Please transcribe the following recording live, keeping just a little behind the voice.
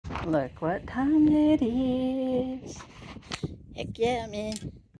Look what time it is. Heck yeah, man.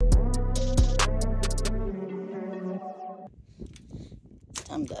 It's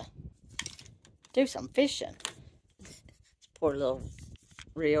time to do some fishing. This poor little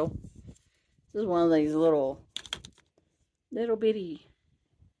reel. This is one of these little bitty,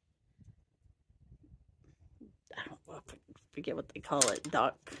 I don't know, I forget what they call it,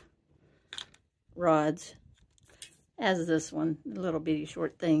 dock rods. As this one, a little bitty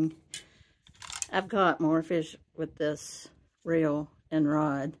short thing. I've caught more fish with this reel and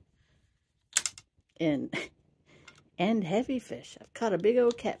rod, and heavy fish. I've caught a big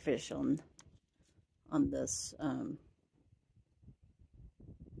old catfish on this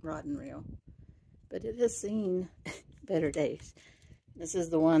rod and reel, but it has seen better days. This is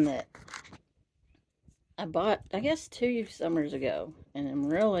the one that I bought, I guess, 2 summers ago, and I'm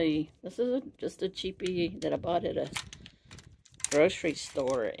really, this is just a cheapie that I bought at a grocery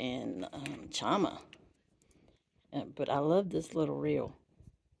store in Chama. But I love this little reel.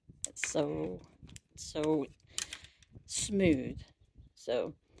 It's so smooth.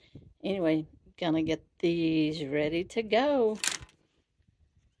 So anyway, gonna get these ready to go.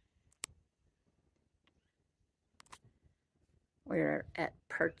 We're at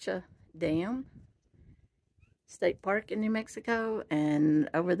Percha Dam State Park in New Mexico, and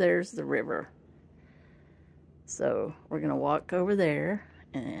over there's the river. So we're gonna walk over there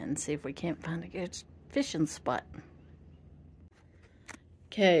and see if we can't find a good fishing spot.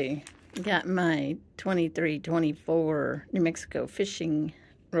 Okay, got my 23-24 New Mexico fishing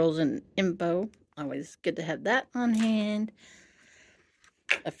rules and info. Always good to have that on hand.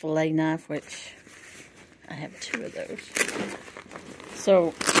 A fillet knife, which I have 2 of those.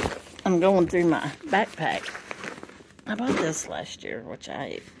 So I'm going through my backpack. I bought this last year, which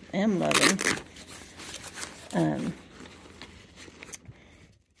I am loving.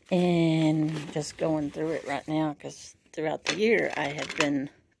 And just going through it right now, because throughout the year I have been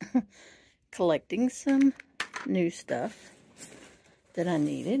collecting some new stuff that I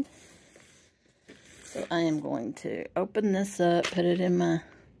needed. So I am going to open this up, put it in my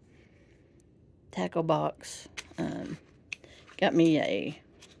tackle box. Got me a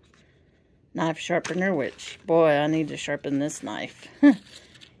knife sharpener, which, boy, I need to sharpen this knife.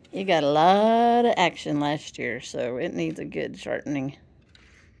 You got a lot of action last year, so it needs a good sharpening.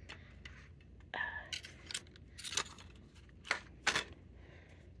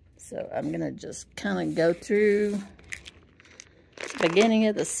 So I'm going to just kind of go through the beginning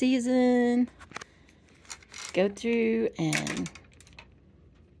of the season, go through and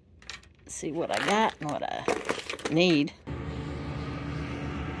see what I got and what I need.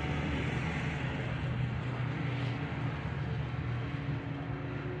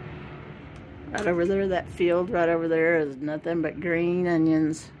 Right over there, that field right over there is nothing but green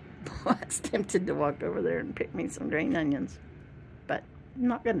onions. Boy, I was tempted to walk over there and pick me some green onions, but I'm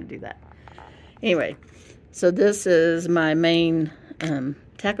not going to do that. Anyway, so this is my main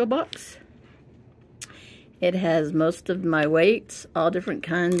tackle box. It has most of my weights, all different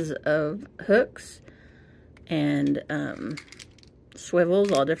kinds of hooks, and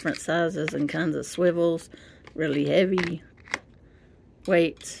swivels, all different sizes and kinds of swivels, really heavy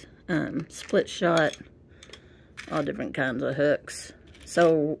weights. Split shot, all different kinds of hooks.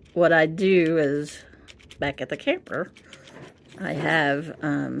 So what I do is, back at the camper, I have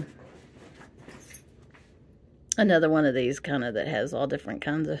another one of these kind of that has all different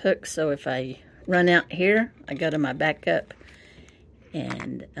kinds of hooks. So if I run out here, I go to my backup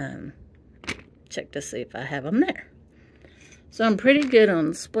and check to see if I have them there. So I'm pretty good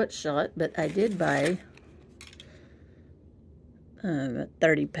on split shot, but I did buy a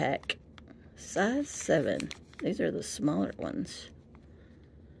 30-pack, size 7. These are the smaller ones.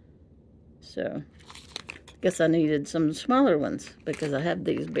 So, guess I needed some smaller ones because I have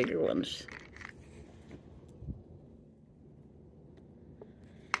these bigger ones.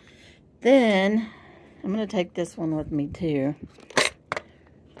 Then, I'm going to take this one with me too,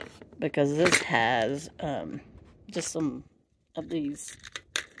 because this has just some of these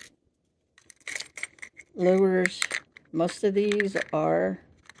lures. Most of these are,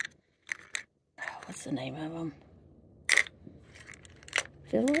 what's the name of them?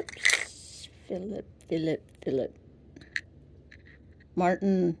 Philip.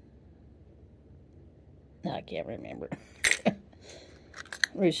 Martin. No, I can't remember.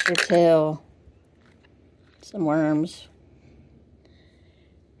 Rooster tail. Some worms.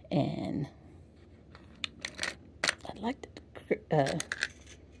 And I'd like to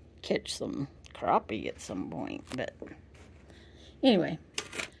catch some crappie at some point, but anyway,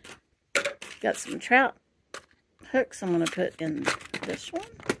 got some trout hooks I'm going to put in this one.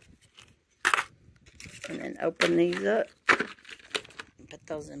 And then open these up. Put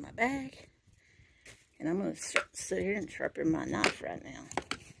those in my bag. And I'm going to sit here and sharpen my knife right now.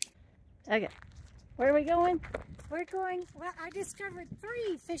 Okay. Where are we going? We're going, well, I discovered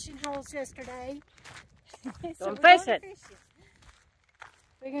 3 fishing holes yesterday. So going fishing.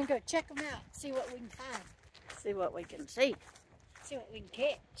 We're going to go check them out, see what we can find. See what we can see. See what we can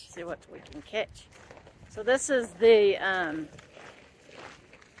catch. See what we can catch. So this is the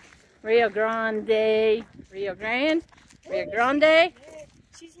Rio Grande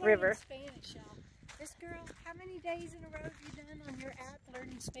She's River. learning Spanish, y'all. This girl, how many days in a row have you done on your app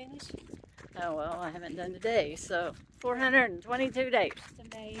learning Spanish? Oh, well, I haven't done today, so 422 days.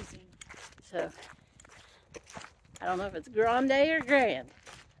 It's amazing. So, I don't know if it's Grande or Grand.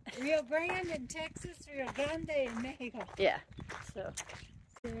 Rio Grande in Texas, Rio Grande in Mexico. Yeah, so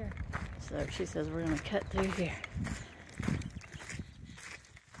There. So she says we're going to cut through here.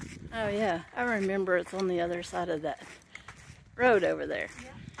 Oh yeah, I remember it's on the other side of that road over there. Yeah.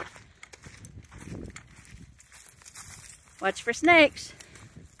 Watch for snakes.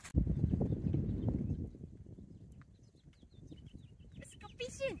 Let's go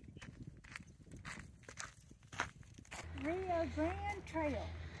fishing. Rio Grande Trail.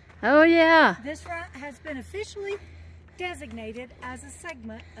 Oh yeah. This route has been officially designated as a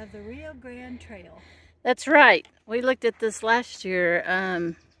segment of the Rio Grande Trail. That's right. We looked at this last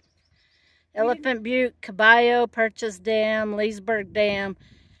year. Elephant Butte, Caballo, Purchase Dam, Leesburg Dam,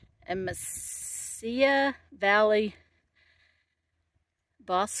 and Mesilla Valley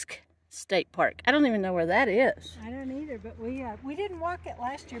Bosque State Park. I don't even know where that is. I don't either, but we didn't walk it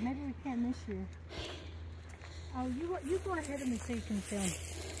last year. Maybe we can this year. Oh, you go ahead of me so you can film.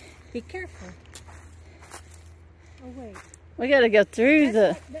 Be careful. Oh wait. We got to go through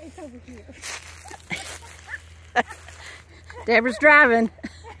It's over here. Deborah's driving.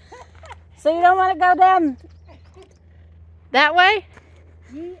 So you don't want to go down that way?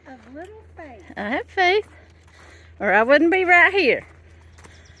 Ye of little faith. I have faith, or I wouldn't be right here.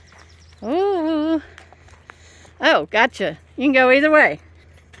 Ooh. Oh, gotcha. You can go either way.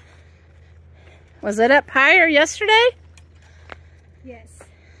 Was it up higher yesterday? Yes.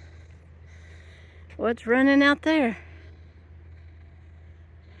 What's running out there?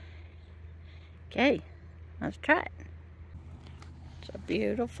 Okay, let's try it. It's a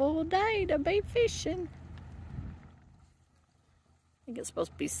beautiful day to be fishing. I think it's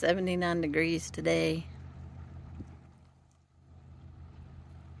supposed to be 79 degrees today.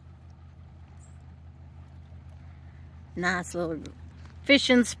 Nice little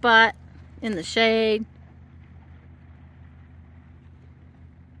fishing spot in the shade.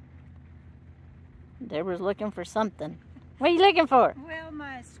 Deborah's looking for something. What are you looking for? Well,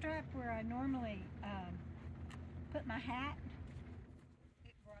 my strap where I normally put my hat,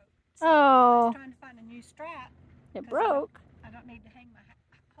 it broke. So I Oh, was trying to find a new strap. it broke. I don't need to hang my hat.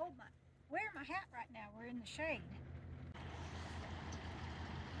 Wear my hat right now. We're in the shade.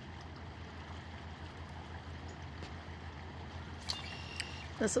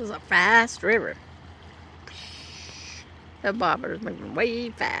 This is a fast river. The bobber is moving way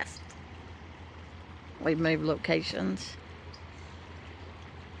fast. We've moved locations.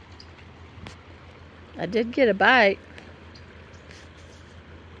 I did get a bite.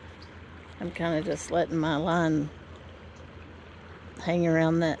 I'm kind of just letting my line hang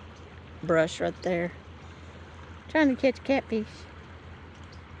around that brush right there. Trying to catch catfish.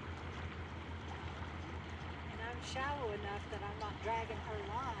 And I'm shallow enough that I'm not dragging her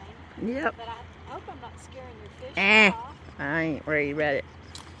line. Yep. But I hope I'm not scaring your fish off. I ain't worried about it.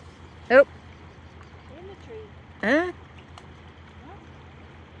 Oh. In the tree. Huh?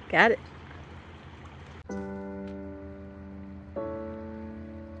 Got it.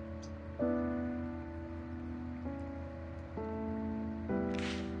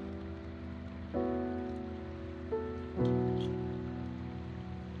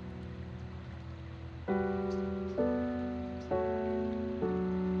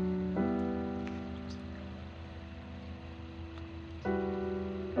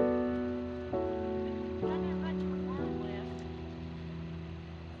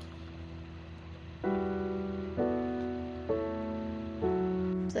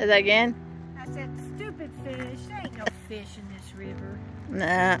 Say that again? I said, stupid fish. There ain't no fish in this river.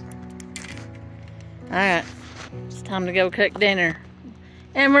 Nah. Alright. It's time to go cook dinner.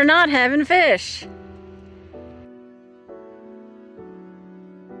 And we're not having fish.